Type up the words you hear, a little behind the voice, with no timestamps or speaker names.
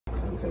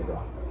Say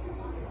go.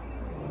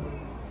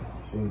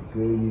 It's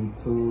good,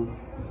 YouTube.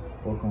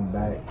 Welcome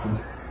back to.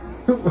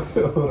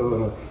 Hold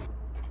on.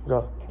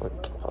 Go.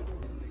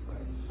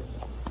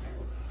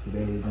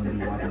 Today we're gonna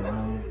be walking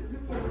around.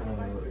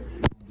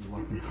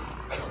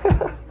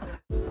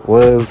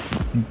 What's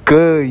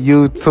good,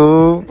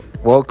 YouTube?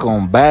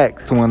 Welcome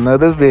back to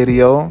another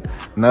video,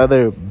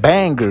 another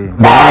banger.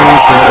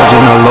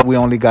 We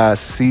only got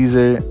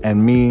Caesar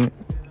and me.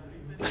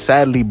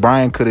 Sadly,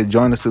 Brian couldn't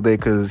join us today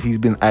because he's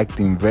been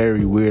acting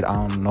very weird. I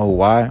don't know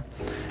why,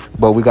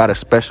 but we got a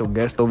special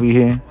guest over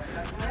here.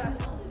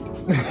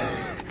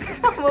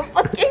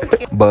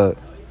 But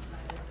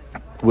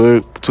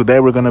today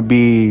we're gonna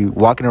be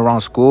walking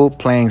around school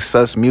playing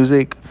sus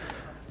music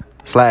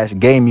 /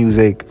 gay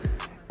music,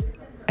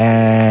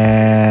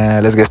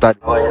 and let's get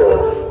started.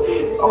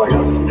 Oh my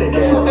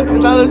god. That's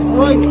not as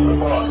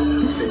fun.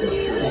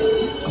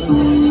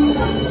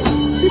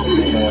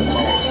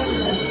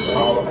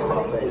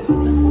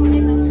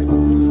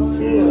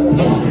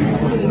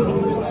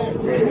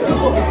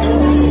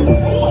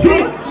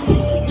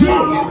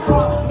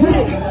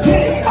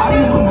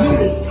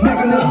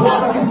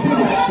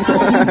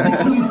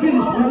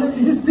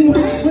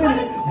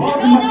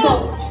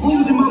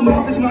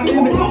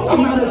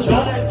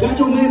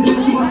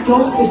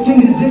 This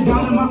thing is dick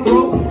down in my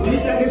throat. These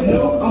niggas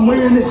know I'm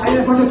wearing this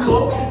ass like a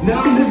cloak.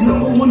 Now I'm this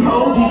 #1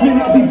 hoe. These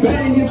men I be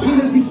banging,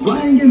 penis be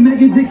slanging,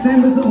 making dick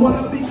same as the one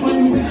I be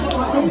claiming.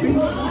 Like a beast,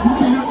 you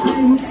cannot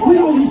tame me. We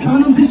don't use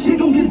condoms, this shit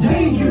gon' get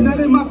dangerous. Nut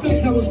in my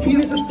face, now his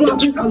penis is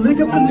flopping. I lick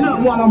up the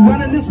nut while I'm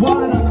running this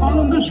wallet. I call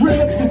him the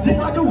drip. His dick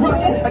like a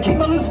rocket. I keep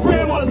my lips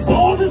spread while his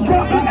balls is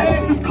dropping.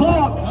 Ass is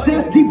clogged.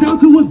 Shaft deep down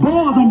to his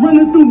balls. I'm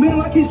running through men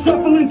like he's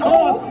shuffling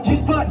cars.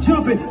 G-spot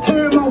jumping,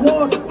 tearing my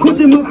walls,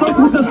 quenching my thirst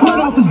with the sweat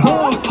off his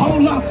balls.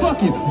 Whole lot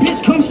fucking,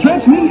 bitch, come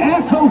stretch me,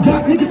 asshole.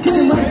 Got niggas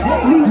kicking like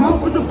Jet Li.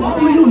 Mouth is a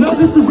ball, you know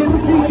this is recipe.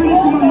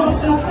 Finishing my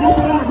mouth, this flow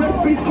on the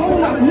recipe. Whole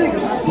lot of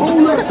niggas,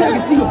 whole lot of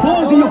faggots. See the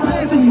balls in your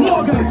pants and you know I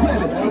gotta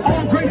grab it.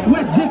 All Grace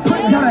West, dick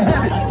print, gotta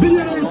have it. Bend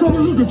that ass over,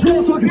 lose the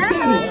drill so I can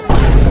stand it.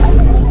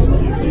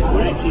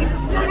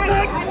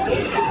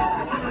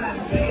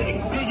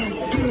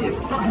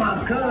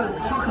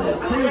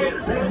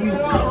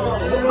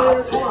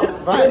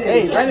 Right,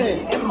 hey, run it.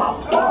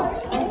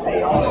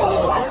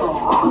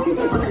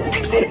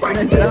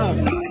 Good job.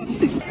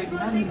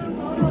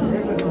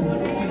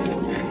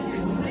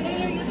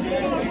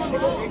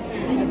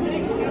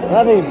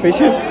 Are they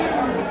fishes?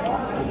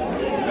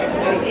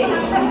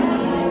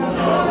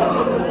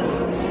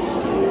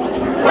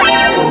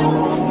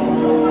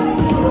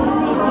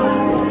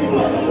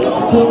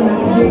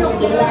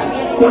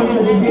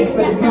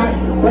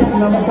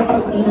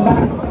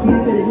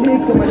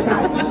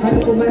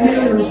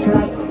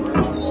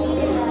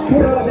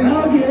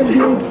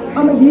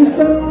 I'ma get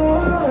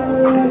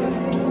started.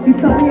 You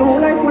taught me your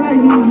whole life when I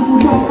use you on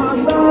my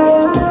side.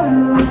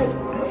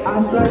 I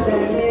start that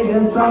nigga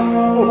song.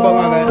 Oh, fuck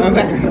my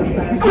bad.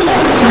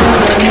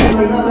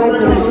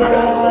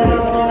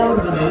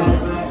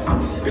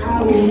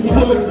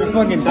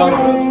 Fucking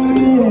dunks.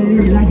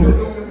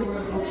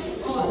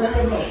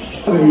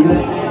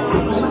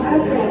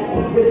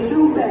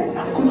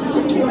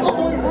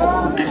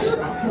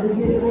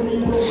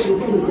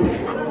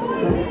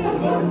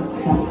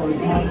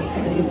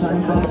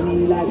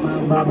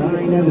 I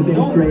ain't never been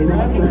straight.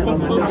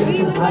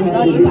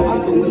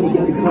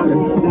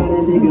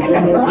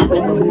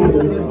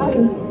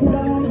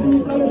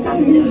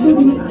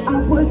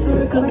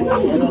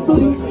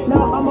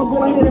 Now I'ma go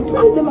ahead and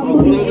put them on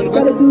booty.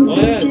 Gotta do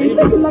this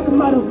like a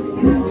model.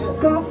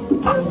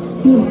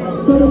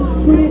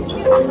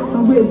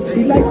 I'm rich.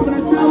 He likes when I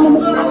sound on the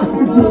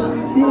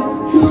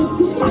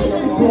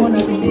going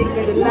up the dick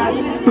at the lot,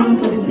 sing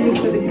for the dick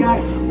for the guy,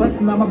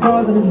 busting all my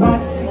balls in his box.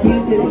 He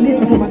said it lit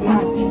for my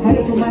cock, had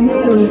to put my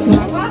head on his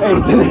top. Hey,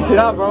 get that shit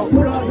out, bro.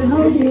 Put all the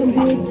hoes in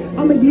dick,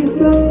 I'ma get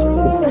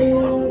started.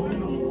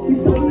 You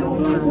told me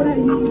what I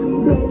need to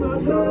do, my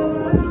God.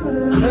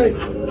 Hey.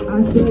 I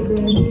said that.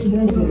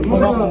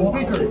 Turn off the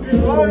speaker.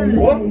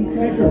 What?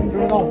 Turn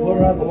it off. Blur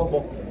out the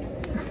muffle.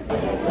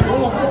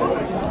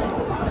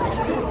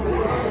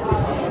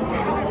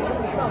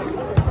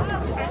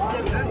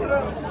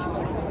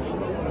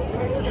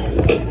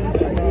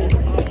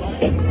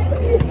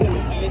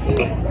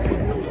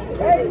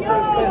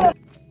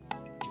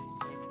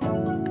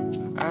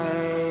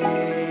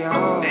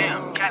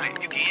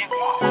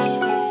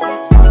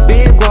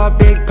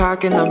 Big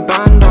pack in the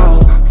bando.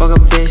 Fuck a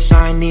bitch,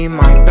 I need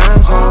my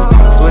bands ho.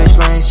 Switch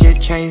lanes,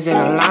 shit changed in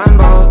a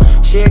Lambo.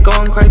 Shit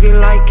going crazy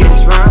like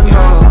it's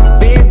Rambo.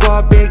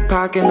 Big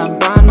pack in the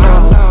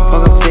bando.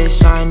 Fuck a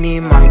bitch, I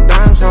need my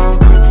bands ho.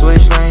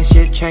 Switch lanes,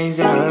 shit changed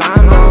in a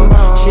Lambo.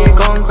 Shit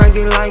going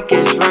crazy like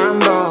it's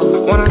Rambo.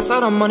 When I saw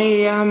the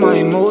money, yeah,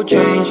 my mood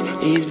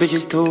changed. These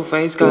bitches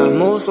two-faced, got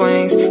mood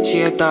swings.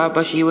 She a thought,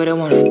 but she wouldn't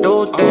wanna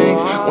do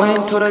things.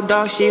 Went to the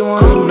dog, she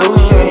want a new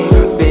shade.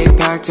 Big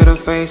pack back to the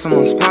face,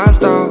 almost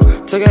passed out.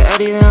 Took an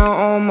Eddie, then I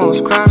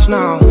almost crashed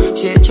now.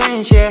 Shit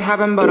changed, shit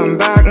happened, but I'm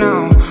back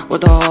now. With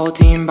the whole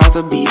team about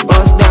to be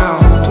bust down.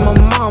 To my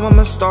mom, I'm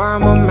a star,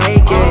 I'ma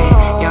make it.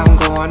 Yeah, I'm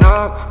going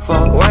up,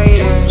 fuck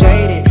waiting.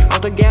 Jaded,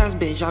 off the gas,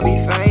 bitch, I be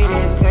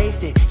faded.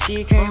 Taste it,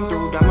 she came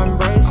through, diamond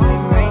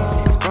bracelet,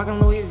 Mason. Rockin'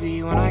 Louis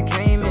V when I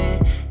came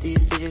in.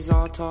 These bitches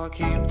all talk,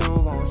 came through,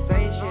 won't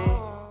say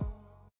shit.